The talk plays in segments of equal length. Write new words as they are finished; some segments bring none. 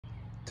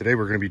Today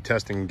we're going to be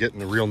testing and getting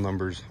the real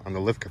numbers on the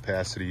lift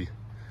capacity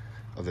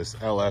of this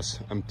LS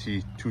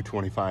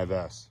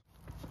MT225S.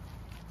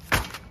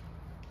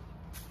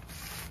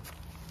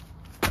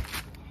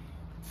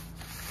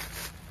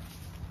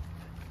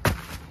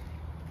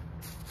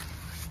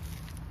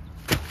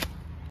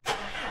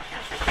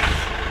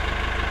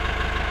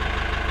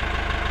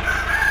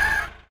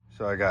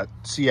 So I got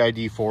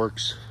CID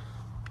forks,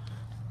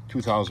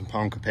 2,000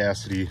 pound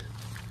capacity,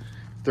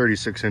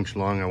 36 inch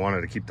long. I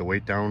wanted to keep the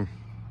weight down.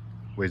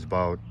 Weighs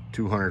about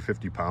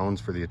 250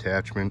 pounds for the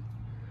attachment,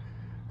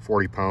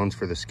 40 pounds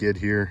for the skid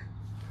here.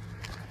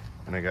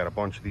 And I got a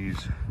bunch of these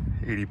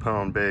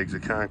 80-pound bags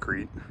of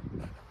concrete.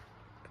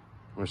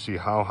 We'll see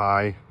how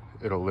high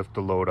it'll lift the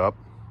load up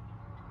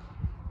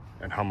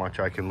and how much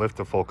I can lift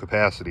the full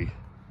capacity.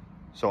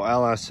 So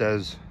LS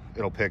says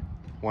it'll pick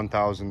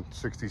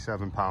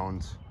 1,067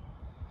 pounds.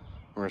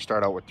 We're gonna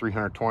start out with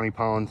 320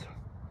 pounds,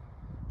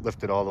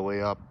 lift it all the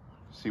way up,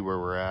 see where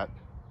we're at.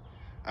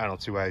 I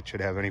don't see why it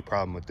should have any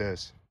problem with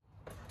this.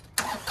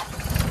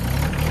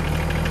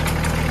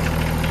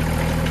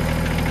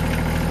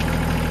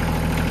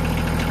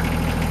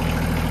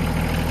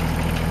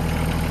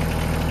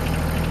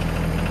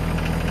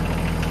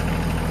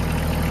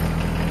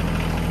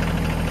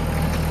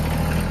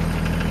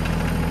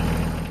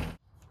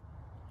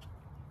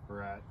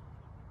 We're at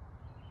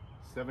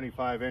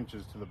 75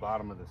 inches to the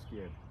bottom of the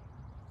skid.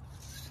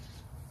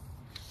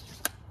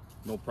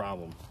 No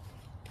problem.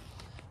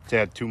 Let's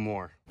add 2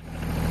 more.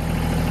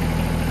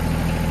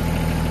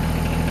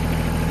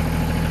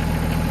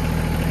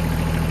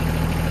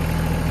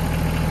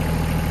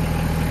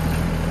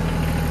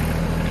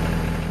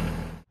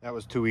 That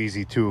was too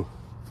easy too.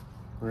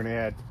 We're gonna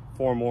add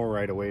 4 more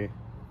right away.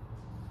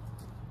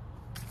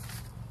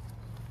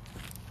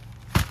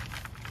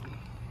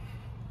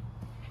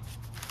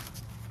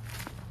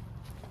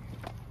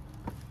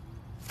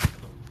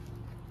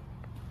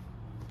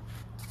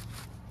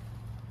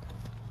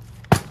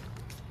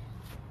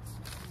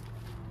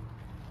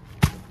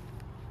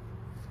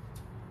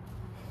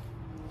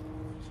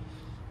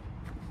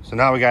 So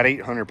now we got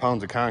 800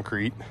 pounds of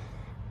concrete.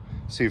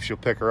 See if she'll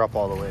pick her up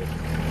all the way.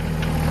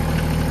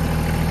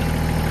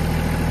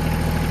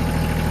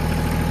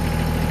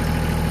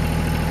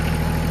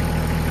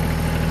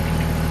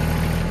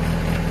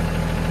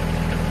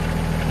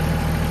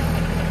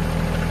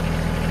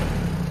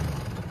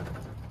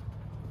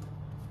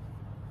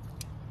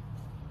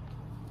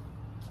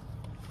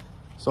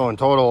 So in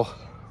total,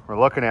 we're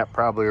looking at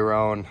probably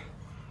around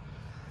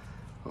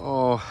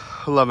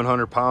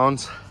 1,100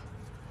 pounds.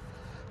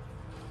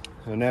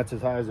 And that's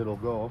as high as it'll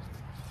go.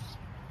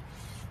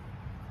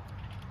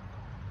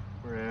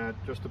 We're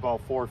at just about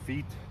 4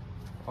 feet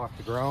off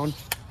the ground.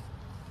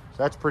 So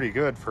that's pretty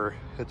good for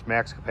its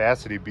max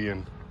capacity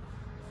being,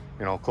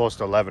 you know, close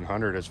to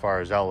 1,100 as far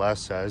as LS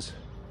says.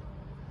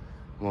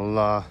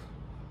 We'll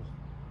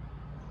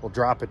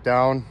drop it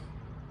down,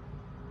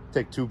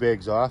 take 2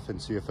 bags off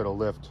and see if it'll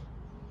lift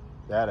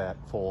that at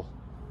full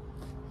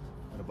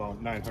at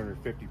about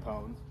 950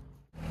 pounds.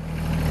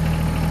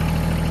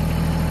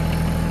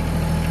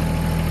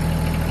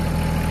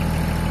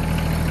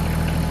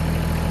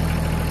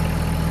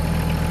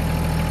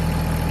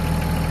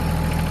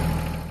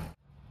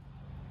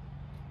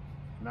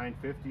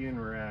 .950 and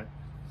we're at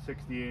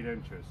 68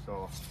 inches.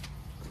 So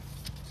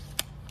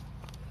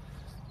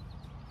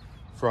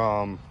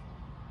from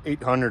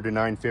 800 to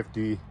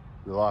 950,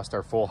 we lost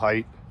our full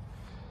height,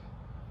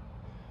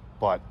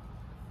 but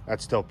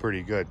that's still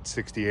pretty good.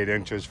 68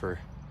 inches for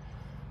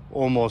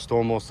almost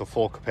the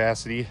full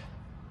capacity.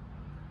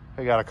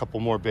 I got a couple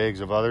more bags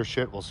of other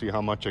shit. We'll see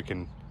how much I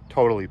can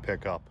totally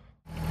pick up.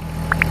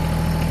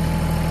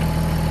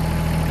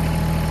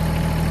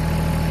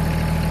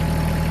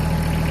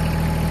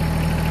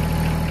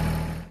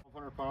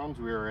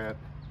 We are at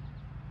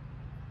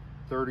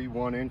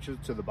 31 inches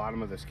to the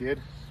bottom of the skid.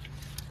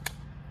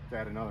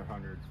 Let's add another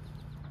 100.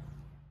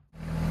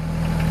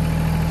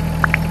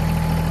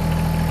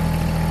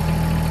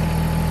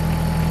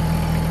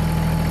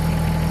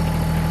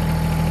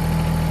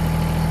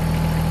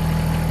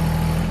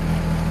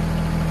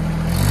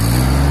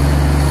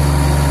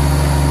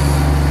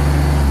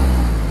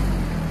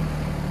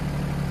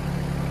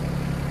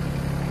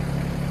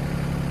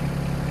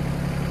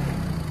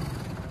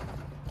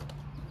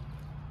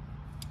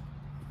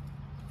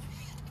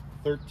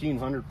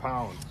 $1,300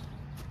 pounds.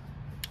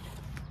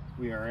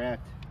 We are at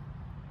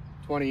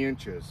 20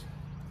 inches.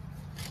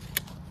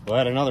 We'll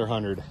add another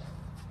 100.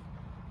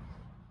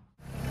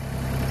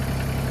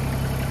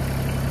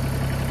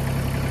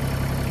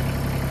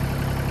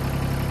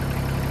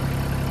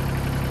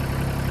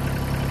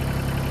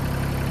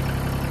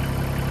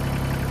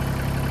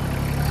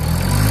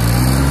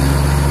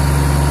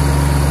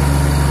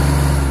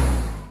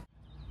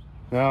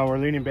 Now we're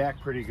leaning back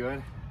pretty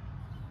good.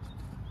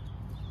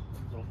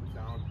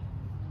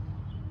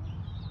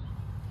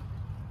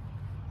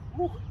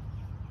 Woo.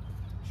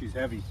 She's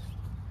heavy.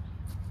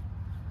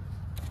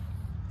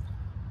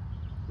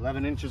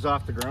 11 inches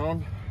off the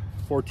ground,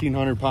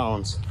 1,400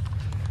 pounds.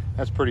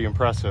 That's pretty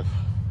impressive.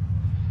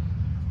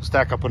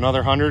 stack up another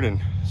 100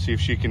 and see if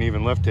she can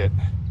even lift it.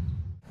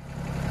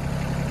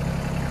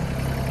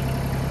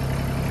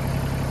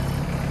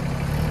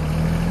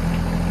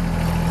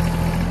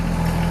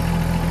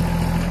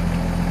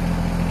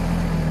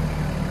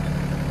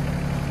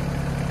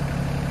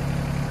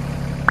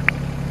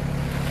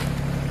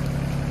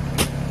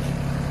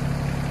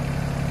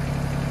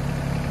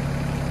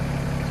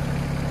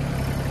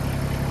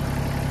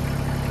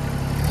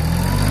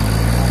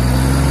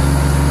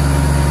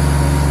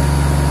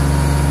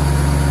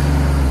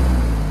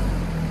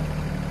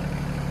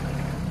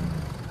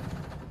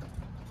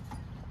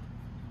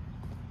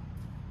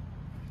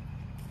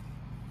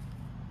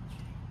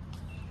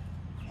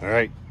 All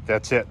right,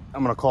 that's it.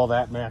 I'm gonna call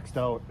that maxed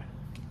out.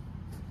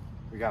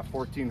 We got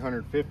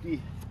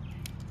 1450,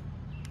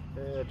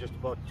 just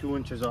about 2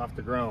 inches off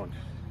the ground.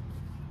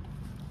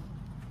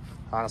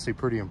 Honestly,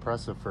 pretty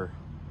impressive for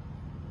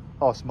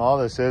how small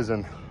this is,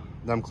 and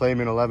them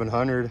claiming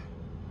 1100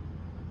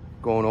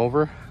 going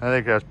over. I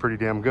think that's pretty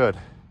damn good.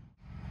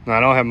 Now, I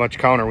don't have much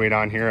counterweight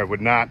on here. I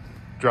would not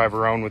drive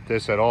around with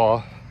this at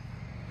all.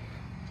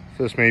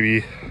 This may be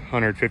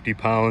 150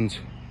 pounds.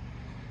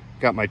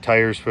 Got my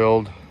tires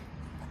filled,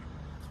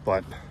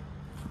 but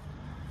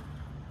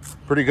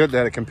pretty good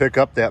that it can pick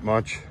up that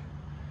much.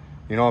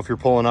 You know, if you're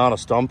pulling out a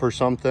stump or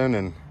something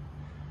and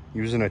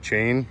using a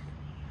chain,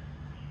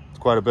 it's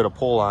quite a bit of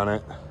pull on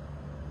it.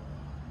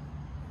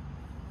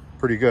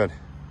 Pretty good.